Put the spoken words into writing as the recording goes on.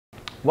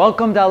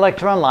Welcome to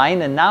Lecture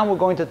Online, and now we're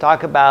going to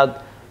talk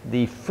about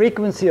the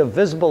frequency of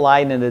visible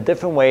light in a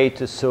different way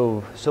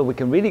so we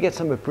can really get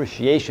some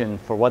appreciation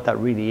for what that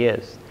really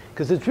is.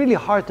 Because it's really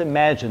hard to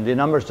imagine. The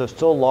numbers are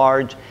so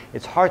large,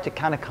 it's hard to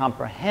kind of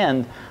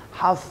comprehend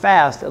how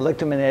fast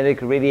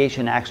electromagnetic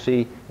radiation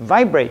actually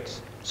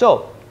vibrates.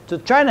 So, to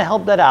try to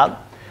help that out,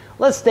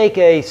 let's take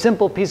a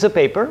simple piece of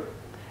paper,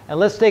 and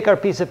let's take our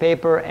piece of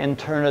paper and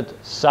turn it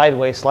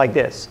sideways like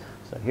this.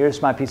 So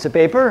here's my piece of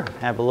paper.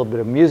 I have a little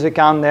bit of music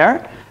on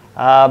there.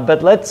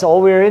 But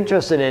all we're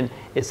interested in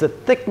is the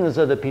thickness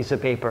of the piece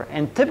of paper.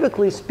 And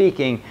typically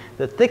speaking,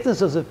 the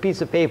thickness of the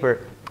piece of paper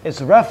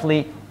is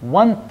roughly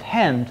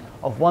 1/10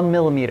 of 1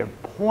 millimeter,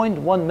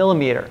 0.1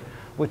 millimeter,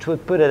 which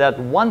would put it at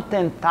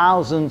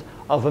 1/10,000th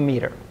of a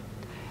meter.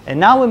 And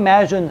now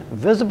imagine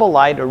visible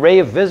light, a ray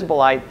of visible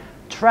light,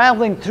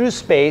 traveling through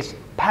space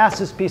past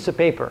this piece of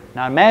paper.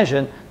 Now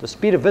imagine the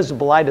speed of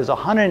visible light is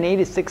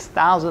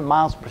 186,000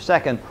 miles per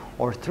second,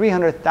 or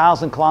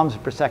 300,000 kilometers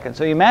per second.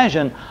 So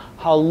imagine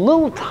how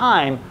little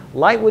time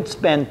light would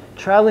spend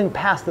traveling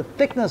past the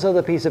thickness of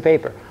the piece of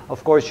paper.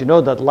 Of course, you know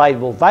that light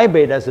will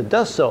vibrate as it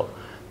does so.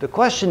 The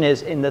question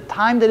is, in the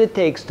time that it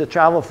takes to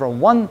travel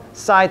from one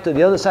side to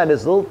the other side,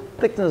 this little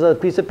thickness of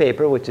the piece of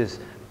paper, which is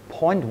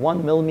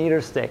 0.1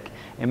 millimeters thick,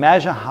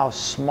 imagine how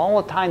small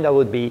a time that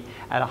would be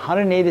at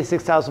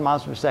 186,000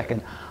 miles per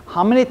second.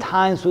 How many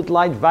times would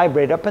light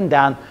vibrate up and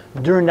down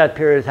during that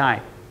period of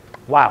time?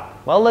 Wow.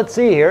 Well, let's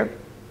see here.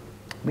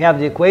 We have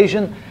the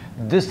equation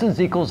distance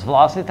equals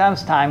velocity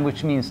times time,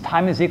 which means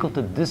time is equal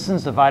to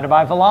distance divided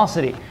by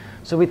velocity.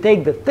 So we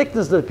take the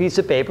thickness of the piece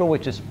of paper,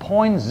 which is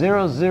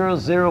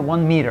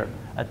 0.0001 meter,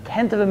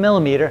 1/10 of a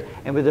millimeter,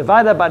 and we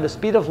divide that by the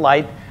speed of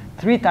light,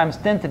 3 times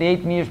 10 to the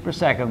 8 meters per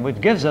second,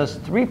 which gives us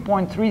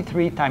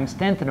 3.33 times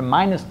 10 to the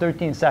minus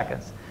 13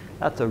 seconds.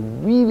 That's a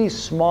really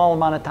small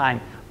amount of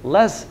time,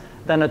 less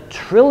than a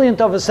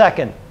trillionth of a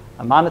second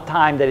amount of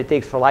time that it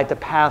takes for light to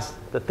pass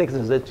the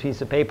thickness of this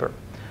piece of paper.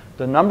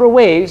 The number of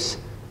waves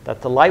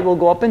that the light will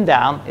go up and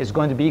down is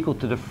going to be equal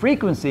to the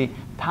frequency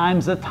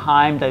times the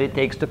time that it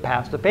takes to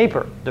pass the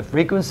paper. The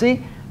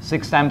frequency,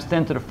 6 times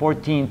 10 to the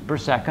 14 per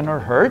second, or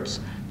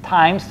hertz,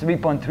 times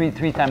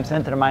 3.33 times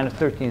 10 to the minus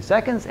 13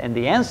 seconds, and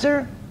the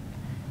answer,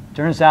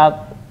 turns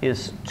out,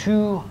 is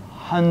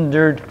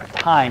 200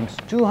 times,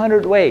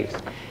 200 waves.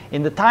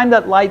 In the time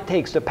that light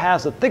takes to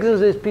pass the thickness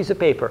of this piece of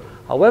paper,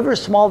 however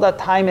small that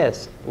time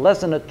is,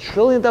 less than a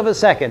trillionth of a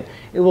second,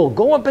 it will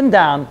go up and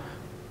down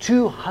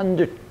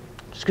 200,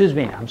 excuse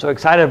me, I'm so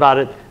excited about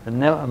it,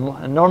 an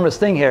enormous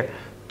thing here,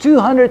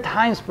 200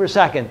 times per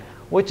second,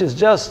 which is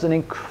just an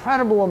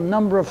incredible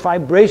number of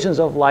vibrations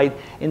of light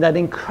in that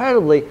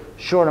incredibly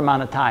short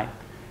amount of time.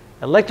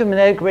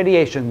 Electromagnetic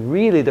radiation,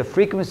 really the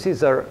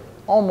frequencies are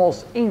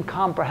almost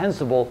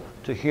incomprehensible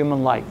to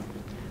human life.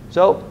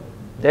 So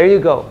there you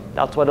go.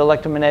 That's what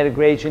electromagnetic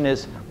radiation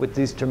is, with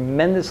these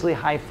tremendously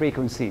high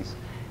frequencies.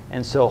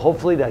 And so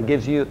hopefully that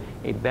gives you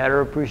a better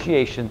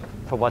appreciation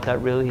for what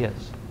that really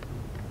is.